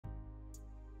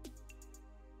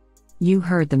You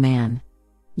heard the man.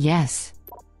 Yes.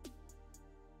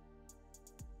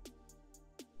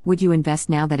 Would you invest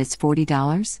now that it's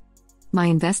 $40? My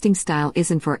investing style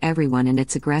isn't for everyone and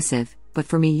it's aggressive, but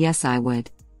for me, yes, I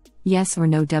would. Yes or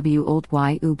no,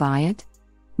 why you buy it?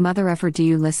 Mother effer, do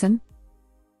you listen?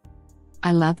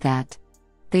 I love that.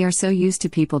 They are so used to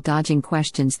people dodging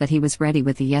questions that he was ready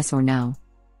with a yes or no.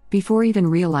 Before even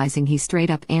realizing, he straight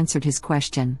up answered his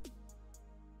question.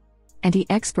 And he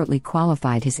expertly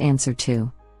qualified his answer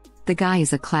too. The guy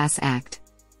is a class act.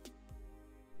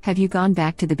 Have you gone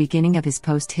back to the beginning of his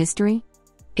post history?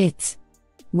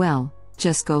 Well,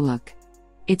 just go look.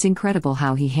 It's incredible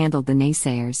how he handled the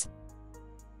naysayers.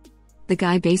 The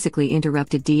guy basically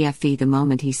interrupted DFV the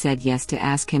moment he said yes to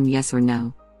ask him yes or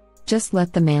no. Just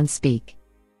let the man speak.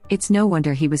 It's no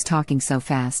wonder he was talking so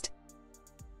fast.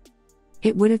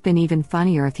 It would have been even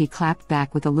funnier if he clapped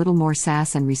back with a little more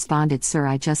sass and responded, "Sir,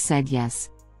 I just said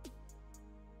yes."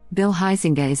 Bill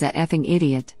Huizenga is a effing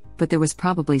idiot, but there was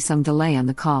probably some delay on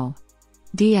the call.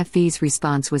 DFV's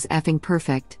response was effing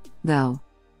perfect, though.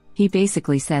 He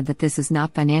basically said that this is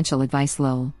not financial advice,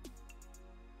 lol.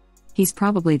 He's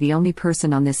probably the only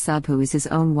person on this sub who is his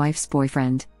own wife's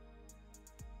boyfriend.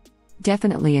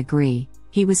 Definitely agree,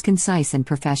 he was concise and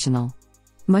professional.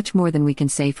 Much more than we can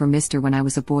say for Mr. When I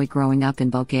was a boy growing up in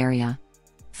Bulgaria.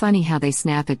 Funny how they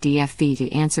snap at DFV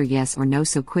to answer yes or no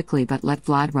so quickly but let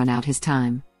Vlad run out his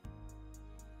time.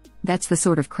 That's the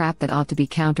sort of crap that ought to be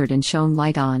countered and shown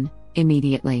light on,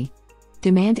 immediately.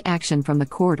 Demand action from the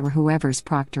court or whoever's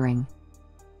proctoring.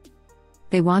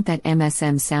 They want that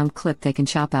MSM sound clip they can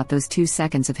chop out those 2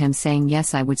 seconds of him saying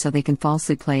yes I would so they can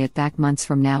falsely play it back months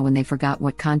from now when they forgot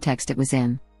what context it was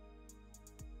in.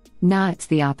 Nah, it's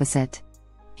the opposite.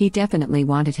 He definitely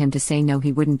wanted him to say no,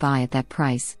 he wouldn't buy at that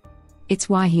price. It's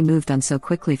why he moved on so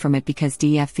quickly from it, because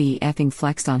DFV effing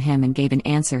flexed on him and gave an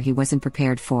answer he wasn't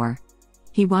prepared for.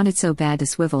 He wanted so bad to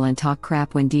swivel and talk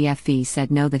crap when DFV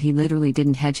said no that he literally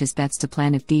didn't hedge his bets to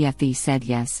plan if DFV said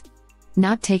yes.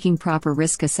 Not taking proper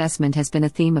risk assessment has been a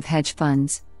theme of hedge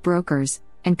funds, brokers,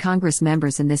 and Congress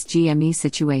members in this GME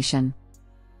situation.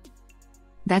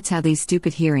 That's how these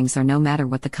stupid hearings are, no matter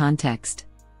what the context.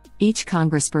 Each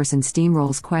congressperson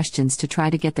steamrolls questions to try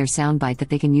to get their soundbite that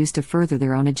they can use to further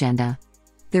their own agenda.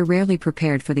 They're rarely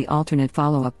prepared for the alternate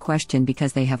follow-up question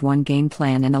because they have one game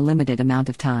plan and a limited amount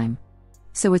of time.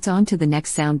 So it's on to the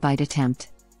next soundbite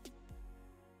attempt.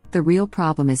 The real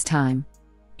problem is time.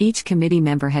 Each committee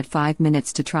member had 5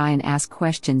 minutes to try and ask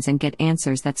questions and get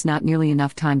answers. That's not nearly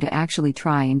enough time to actually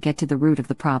try and get to the root of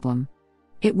the problem.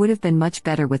 It would have been much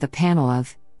better with a panel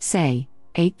of, say,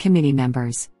 8 committee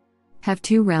members. Have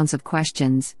 2 rounds of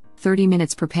questions, 30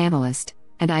 minutes per panelist,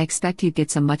 and I expect you'd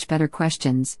get some much better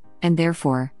questions, and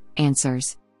therefore,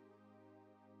 answers.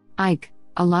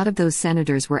 A lot of those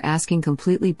senators were asking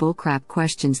completely bullcrap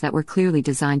questions that were clearly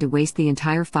designed to waste the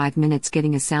entire 5 minutes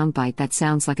getting a soundbite that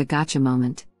sounds like a gotcha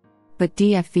moment. But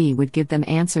DFV would give them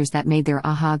answers that made their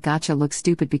aha gotcha look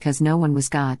stupid because no one was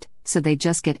got, so they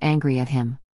just get angry at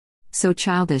him. So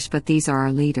childish, but these are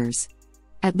our leaders.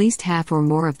 At least half or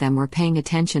more of them were paying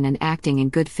attention and acting in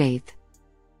good faith.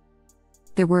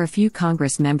 There were a few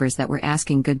Congress members that were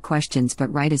asking good questions,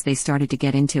 but right as they started to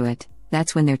get into it,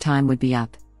 that's when their time would be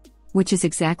up. Which is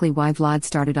exactly why Vlad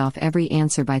started off every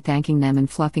answer by thanking them and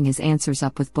fluffing his answers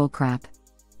up with bullcrap.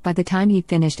 By the time he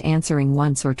finished answering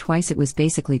once or twice, it was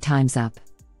basically time's up.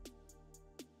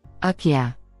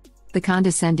 Yeah. The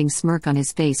condescending smirk on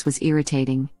his face was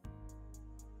irritating.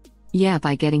 Yeah,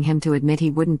 by getting him to admit he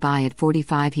wouldn't buy at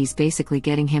 45, he's basically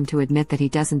getting him to admit that he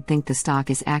doesn't think the stock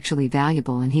is actually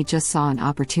valuable and he just saw an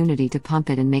opportunity to pump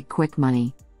it and make quick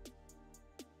money.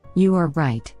 You are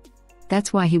right.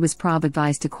 That's why he was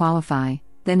advised to qualify,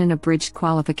 then an abridged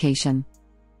qualification.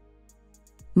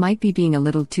 Might be being a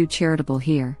little too charitable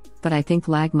here, but I think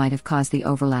lag might have caused the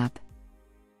overlap.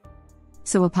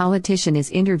 So a politician is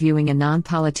interviewing a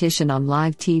non-politician on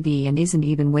live TV and isn't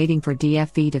even waiting for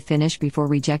DFV to finish before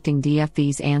rejecting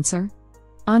DFV's answer?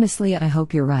 Honestly, I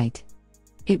hope you're right.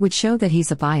 It would show that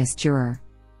he's a biased juror.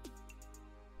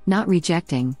 Not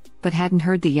rejecting, but hadn't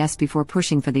heard the yes before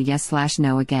pushing for the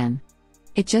yes/no again.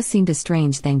 It just seemed a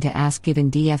strange thing to ask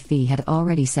given DFV had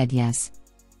already said yes.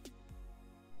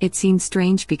 It seemed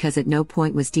strange because at no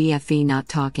point was DFV not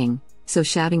talking, so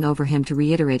shouting over him to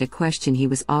reiterate a question he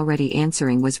was already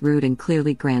answering was rude and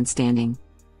clearly grandstanding.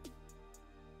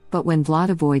 But when Vlad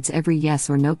avoids every yes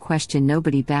or no question,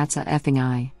 nobody bats a effing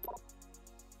eye.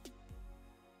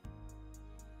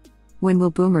 When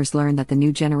will boomers learn that the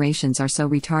new generations are so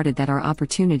retarded that our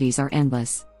opportunities are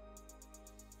endless?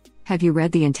 Have you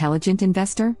read The Intelligent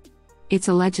Investor? It's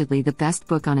allegedly the best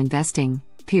book on investing,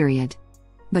 period.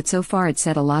 But so far it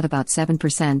said a lot about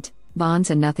 7%, bonds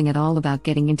and nothing at all about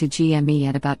getting into GME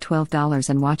at about $12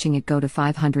 and watching it go to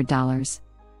 $500.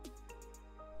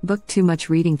 Book too much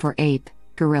reading for ape,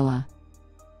 gorilla.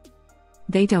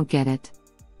 They don't get it.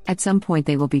 At some point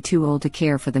they will be too old to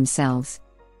care for themselves.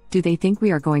 Do they think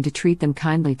we are going to treat them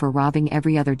kindly for robbing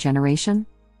every other generation?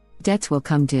 Debts will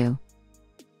come due.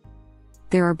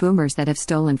 There are boomers that have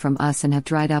stolen from us and have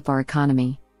dried up our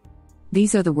economy.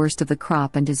 These are the worst of the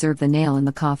crop and deserve the nail in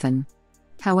the coffin.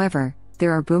 However,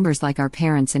 there are boomers like our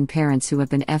parents and parents who have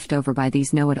been effed over by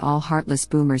these know-it-all heartless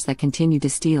boomers that continue to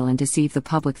steal and deceive the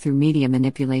public through media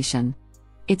manipulation.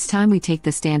 It's time we take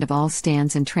the stand of all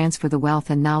stands and transfer the wealth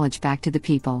and knowledge back to the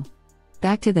people.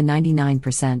 Back to the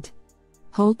 99%.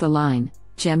 Hold the line,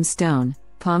 gemstone,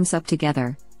 palms up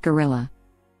together, gorilla.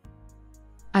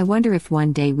 I wonder if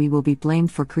one day we will be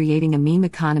blamed for creating a meme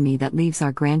economy that leaves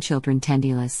our grandchildren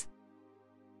tendyless.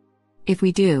 If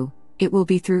we do, it will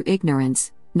be through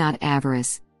ignorance, not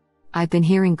avarice. I've been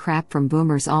hearing crap from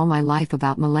boomers all my life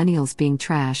about millennials being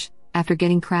trash, after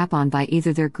getting crap on by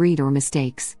either their greed or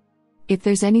mistakes. If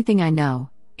there's anything I know,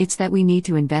 it's that we need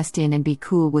to invest in and be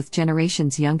cool with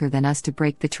generations younger than us to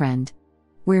break the trend.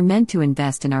 We're meant to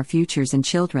invest in our futures and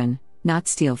children, not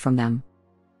steal from them.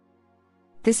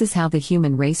 This is how the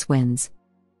human race wins.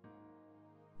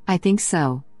 I think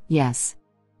so, yes.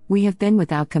 We have been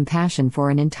without compassion for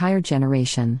an entire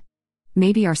generation.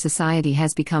 Maybe our society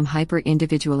has become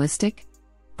hyper-individualistic?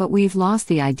 But we've lost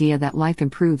the idea that life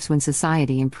improves when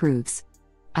society improves.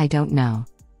 I don't know.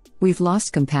 We've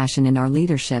lost compassion in our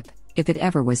leadership, if it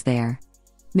ever was there.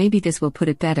 Maybe this will put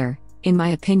it better, in my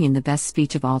opinion the best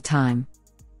speech of all time.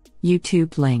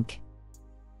 YouTube link.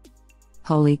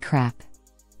 Holy crap.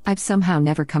 I've somehow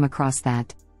never come across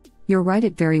that. You're right,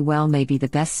 it very well may be the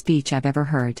best speech I've ever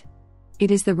heard.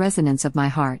 It is the resonance of my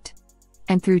heart.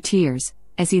 And through tears,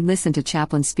 as he listened to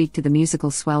Chaplin speak to the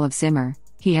musical swell of Zimmer,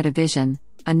 he had a vision,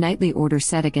 a knightly order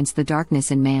set against the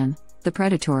darkness in man, the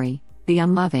predatory, the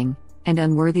unloving, and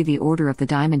unworthy, the order of the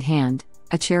diamond hand,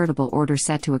 a charitable order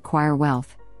set to acquire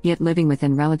wealth, yet living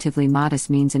within relatively modest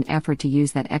means in effort to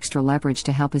use that extra leverage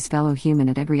to help his fellow human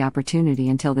at every opportunity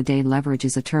until the day leverage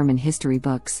is a term in history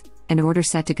books, an order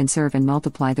set to conserve and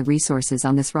multiply the resources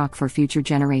on this rock for future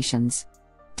generations.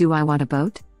 Do I want a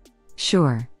boat?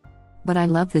 Sure. But I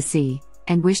love the sea,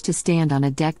 and wish to stand on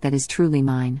a deck that is truly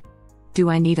mine. Do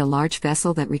I need a large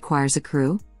vessel that requires a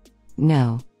crew?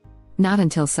 No. Not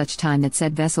until such time that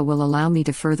said vessel will allow me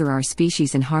to further our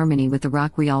species in harmony with the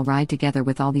rock we all ride together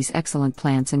with all these excellent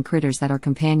plants and critters that are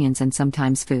companions and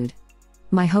sometimes food.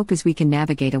 My hope is we can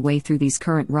navigate a way through these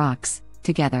current rocks,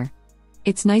 together.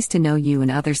 It's nice to know you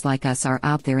and others like us are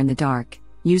out there in the dark.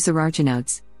 User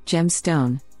Argonautes,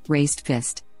 gemstone, raised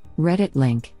fist. Reddit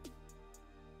link.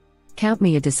 Count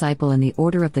me a disciple in the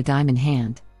order of the diamond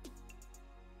hand.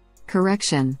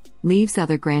 Correction, leaves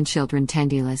other grandchildren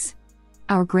tendyless.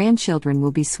 Our grandchildren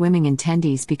will be swimming in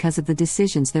tendies because of the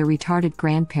decisions their retarded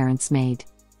grandparents made.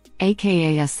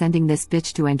 AKA us sending this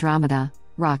bitch to Andromeda,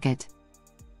 rocket.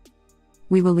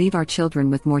 We will leave our children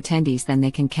with more tendies than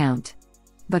they can count.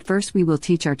 But first we will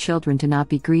teach our children to not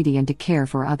be greedy and to care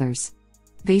for others.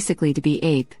 Basically to be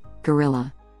ape,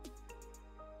 gorilla.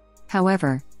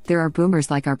 However, there are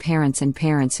boomers like our parents and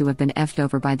parents who have been effed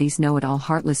over by these know-it-all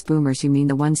heartless boomers, who mean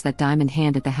the ones that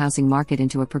diamond-handed the housing market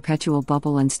into a perpetual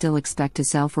bubble and still expect to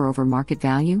sell for over market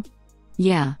value?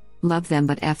 Yeah, love them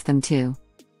but F them too.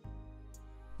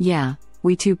 Yeah,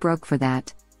 we too broke for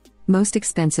that. Most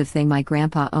expensive thing my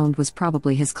grandpa owned was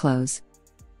probably his clothes.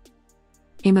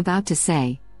 I'm about to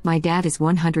say, my dad is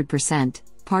 100%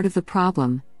 part of the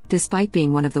problem. Despite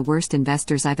being one of the worst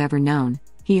investors I've ever known,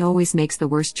 he always makes the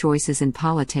worst choices in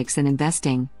politics and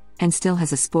investing, and still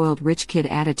has a spoiled rich kid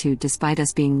attitude despite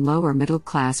us being lower middle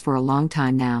class for a long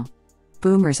time now.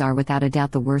 Boomers are without a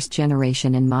doubt the worst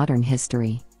generation in modern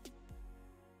history.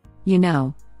 You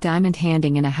know, diamond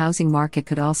handing in a housing market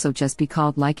could also just be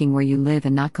called liking where you live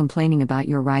and not complaining about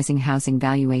your rising housing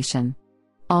valuation.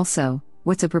 Also,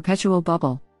 what's a perpetual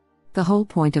bubble? The whole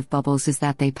point of bubbles is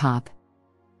that they pop.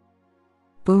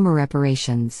 Boomer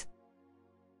reparations.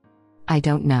 I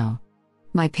don't know.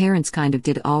 My parents kind of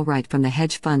did all right from the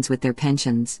hedge funds with their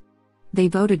pensions. They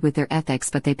voted with their ethics,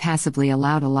 but they passively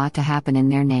allowed a lot to happen in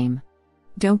their name.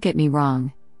 Don't get me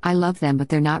wrong, I love them, but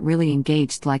they're not really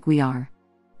engaged like we are.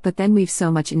 But then we've so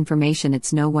much information,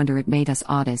 it's no wonder it made us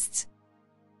autists.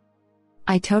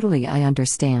 I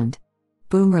understand.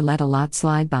 Boomer let a lot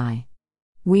slide by.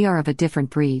 We are of a different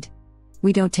breed.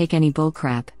 We don't take any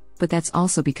bullcrap, but that's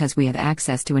also because we have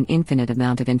access to an infinite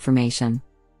amount of information.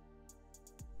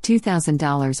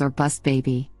 $2,000 or bust,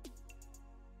 baby.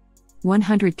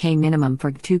 100K minimum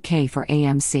for 2K for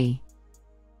AMC.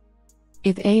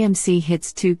 If AMC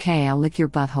hits 2K, I'll lick your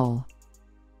butthole.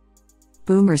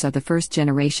 Boomers are the first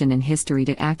generation in history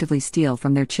to actively steal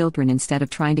from their children instead of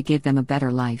trying to give them a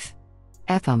better life.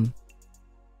 F 'em.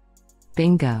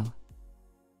 Bingo.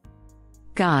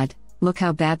 God, look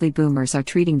how badly boomers are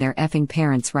treating their effing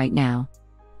parents right now.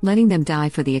 Letting them die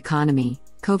for the economy,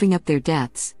 covering up their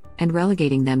deaths, and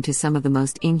relegating them to some of the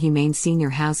most inhumane senior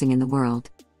housing in the world.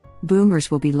 Boomers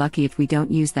will be lucky if we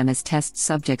don't use them as test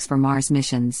subjects for Mars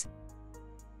missions.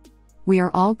 We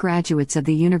are all graduates of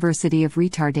the University of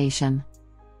Retardation.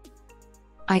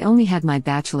 I only had my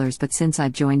bachelor's, but since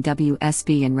I've joined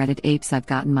WSB and Reddit apes, I've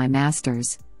gotten my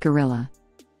master's, gorilla.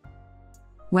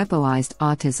 Weaponized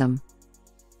autism.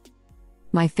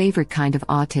 My favorite kind of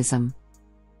autism.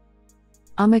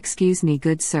 Excuse me,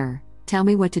 good sir, tell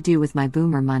me what to do with my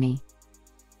boomer money.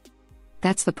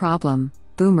 That's the problem,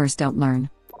 boomers don't learn.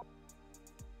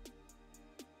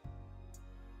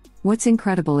 What's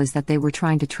incredible is that they were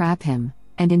trying to trap him,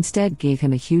 and instead gave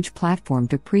him a huge platform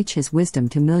to preach his wisdom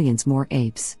to millions more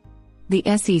apes. The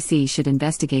SEC should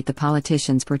investigate the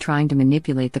politicians for trying to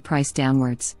manipulate the price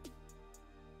downwards.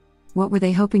 What were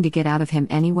they hoping to get out of him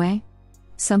anyway?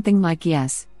 Something like,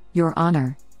 yes, Your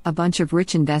Honor, a bunch of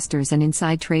rich investors and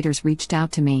inside traders reached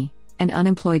out to me, an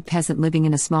unemployed peasant living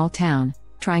in a small town,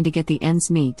 trying to get the ends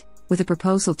meet, with a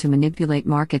proposal to manipulate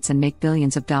markets and make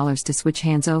billions of dollars to switch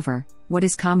hands over, what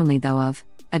is commonly though of,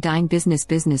 a dying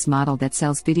business model that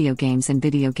sells video games and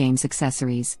video games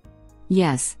accessories.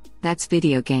 Yes, that's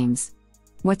video games.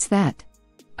 What's that?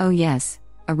 Oh yes,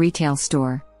 a retail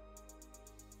store.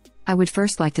 I would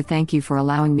first like to thank you for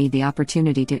allowing me the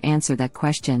opportunity to answer that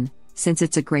question, since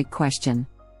it's a great question.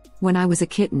 When I was a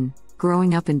kitten,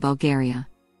 growing up in Bulgaria.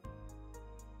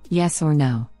 Yes or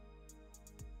no?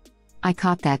 I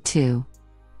caught that too.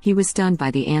 He was stunned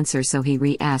by the answer, so he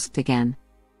re-asked again.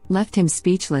 Left him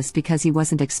speechless because he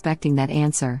wasn't expecting that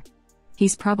answer.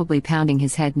 He's probably pounding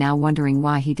his head now, wondering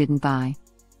why he didn't buy.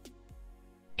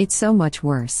 It's so much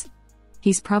worse.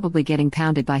 He's probably getting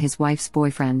pounded by his wife's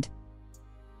boyfriend.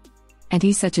 And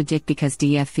he's such a dick because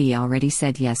DFV already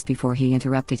said yes before he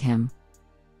interrupted him.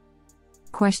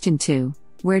 Question 2.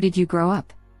 Where did you grow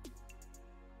up?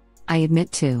 I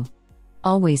admit to.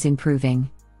 Always improving.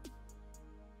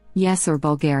 Yes or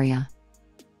Bulgaria?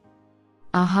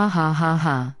 Ah ha ha ha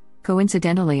ha.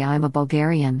 Coincidentally, I'm a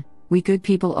Bulgarian. We good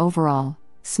people overall.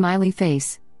 Smiley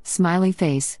face,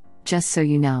 just so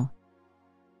you know.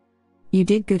 You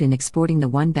did good in exporting the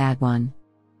one bad one.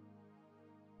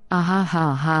 Ah ha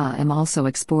ha ha. I'm also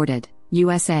exported.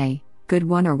 USA. Good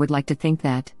one, or would like to think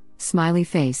that. Smiley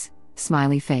face.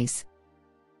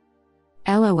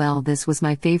 LOL, this was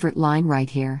my favorite line right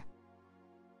here.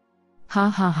 Ha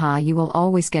ha ha. You will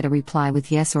always get a reply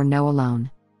with yes or no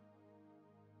alone.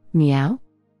 Meow?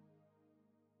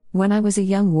 When I was a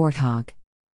young warthog.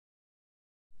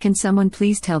 Can someone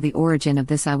please tell the origin of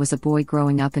this "I was a boy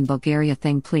growing up in Bulgaria"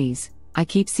 thing, please? I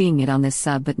keep seeing it on this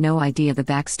sub but no idea the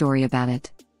backstory about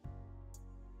it.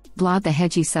 Vlad the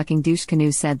hedgy sucking douche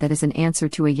canoe said that as an answer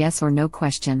to a yes or no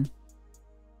question.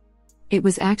 It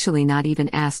was actually not even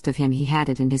asked of him, he had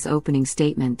it in his opening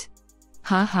statement.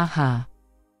 Ha ha ha.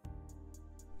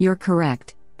 You're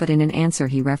correct, but in an answer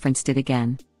he referenced it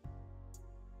again.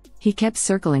 He kept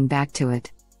circling back to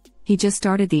it. He just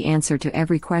started the answer to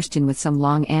every question with some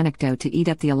long anecdote to eat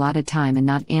up the allotted time and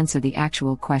not answer the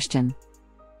actual question.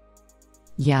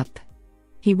 Yup.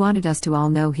 He wanted us to all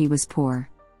know he was poor.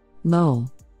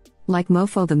 Lol. Like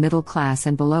mofo, the middle class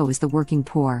and below is the working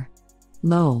poor.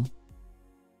 Lol.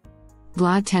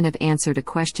 Vlad Tenev answered a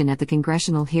question at the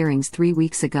congressional hearings 3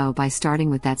 weeks ago by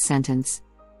starting with that sentence.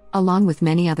 Along with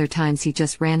many other times, he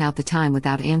just ran out the time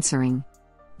without answering.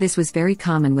 This was very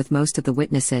common with most of the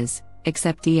witnesses,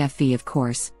 except DFV, of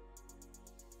course.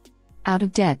 Out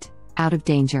of debt, out of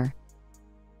danger.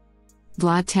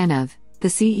 Vlad Tenev, the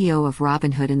CEO of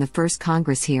Robinhood, in the first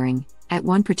Congress hearing, at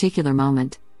one particular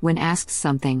moment, when asked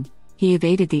something, he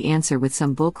evaded the answer with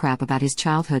some bullcrap about his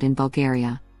childhood in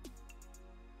Bulgaria.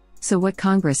 So what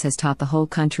Congress has taught the whole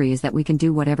country is that we can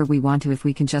do whatever we want to if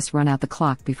we can just run out the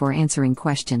clock before answering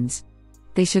questions.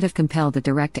 They should have compelled a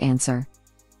direct answer.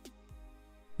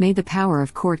 May the power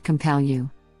of court compel you.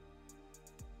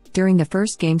 During the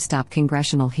first GameStop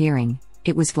congressional hearing,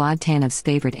 it was Vlad Tenev's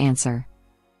favorite answer.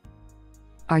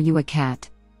 Are you a cat?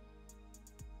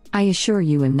 I assure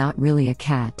you I'm not really a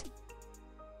cat.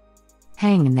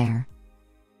 Hang in there.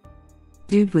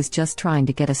 Dude was just trying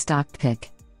to get a stock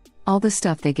pick. All the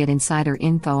stuff they get insider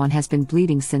info on has been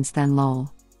bleeding since then,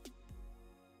 lol.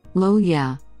 Lol,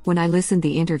 yeah, when I listened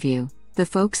the interview, The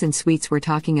folks in suites were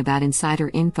talking about insider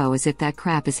info as if that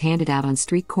crap is handed out on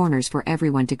street corners for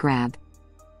everyone to grab.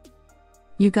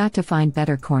 You got to find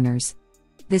better corners.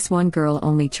 This one girl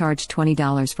only charged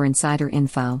 $20 for insider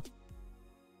info.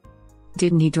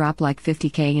 Didn't he drop like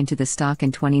 $50K into the stock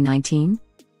in 2019?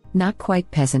 Not quite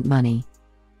peasant money.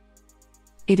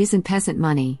 It isn't peasant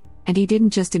money, and he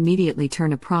didn't just immediately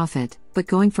turn a profit, but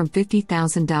going from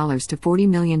 $50,000 to $40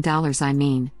 million, I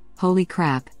mean, holy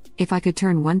crap, if I could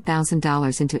turn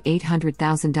 $1,000 into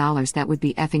 $800,000 that would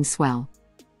be effing swell.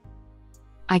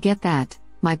 I get that,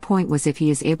 my point was if he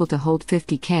is able to hold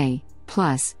 $50K,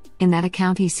 plus, in that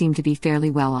account he seemed to be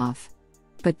fairly well off.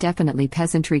 But definitely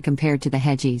peasantry compared to the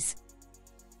hedgies.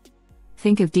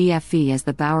 Think of DFV as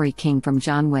the Bowery King from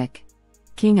John Wick.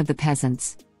 King of the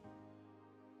peasants.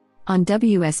 On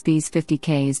WSB's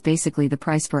 50K is basically the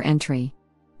price for entry.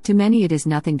 To many it is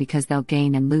nothing because they'll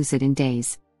gain and lose it in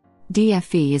days.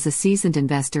 DFV is a seasoned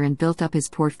investor and built up his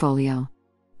portfolio.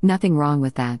 Nothing wrong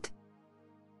with that.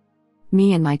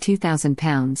 Me and my 2,000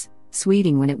 pounds,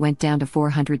 sweeting when it went down to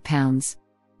 400 pounds.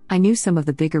 I knew some of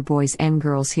the bigger boys and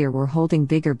girls here were holding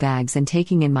bigger bags and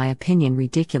taking, in my opinion,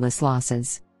 ridiculous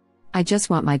losses. I just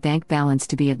want my bank balance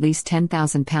to be at least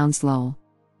 10,000 pounds lol.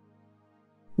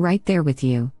 Right there with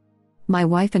you. My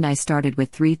wife and I started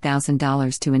with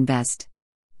 $3,000 to invest.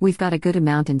 We've got a good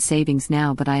amount in savings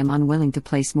now, but I am unwilling to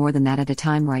place more than that at a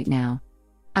time right now.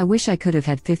 I wish I could have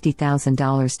had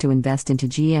 $50,000 to invest into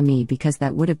GME because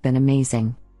that would have been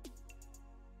amazing.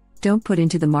 Don't put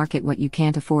into the market what you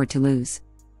can't afford to lose.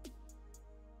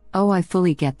 Oh, I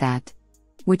fully get that.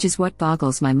 Which is what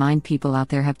boggles my mind. People out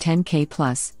there have 10K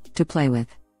plus to play with.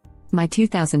 My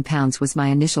 2,000 pounds was my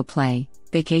initial play,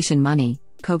 vacation money,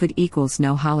 COVID equals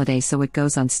no holiday so it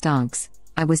goes on stonks.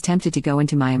 I was tempted to go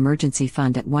into my emergency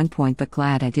fund at one point but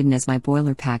glad I didn't as my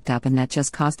boiler packed up and that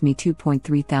just cost me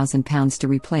 2.3 thousand pounds to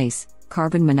replace,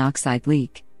 carbon monoxide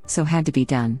leak, so had to be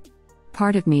done.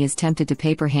 Part of me is tempted to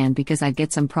paper hand because I'd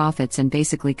get some profits and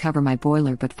basically cover my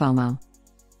boiler but FOMO.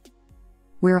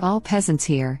 We're all peasants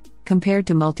here, compared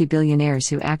to multi-billionaires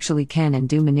who actually can and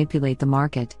do manipulate the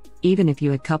market. Even if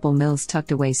you had couple mils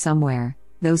tucked away somewhere,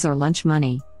 those are lunch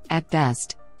money, at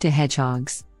best, to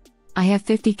hedgehogs. I have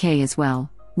 50K as well,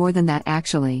 more than that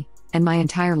actually, and my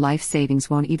entire life savings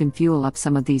won't even fuel up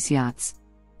some of these yachts.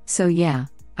 So yeah,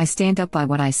 I stand up by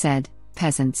what I said,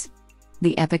 peasants.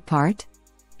 The epic part?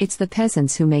 It's the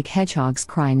peasants who make hedgehogs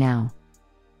cry now.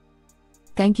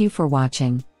 Thank you for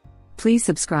watching. Please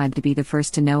subscribe to be the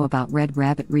first to know about Red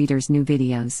Rabbit Reader's new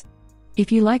videos.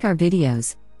 If you like our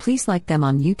videos, please like them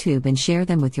on YouTube and share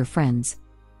them with your friends.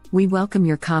 We welcome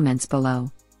your comments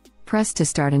below. Press to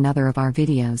start another of our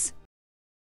videos.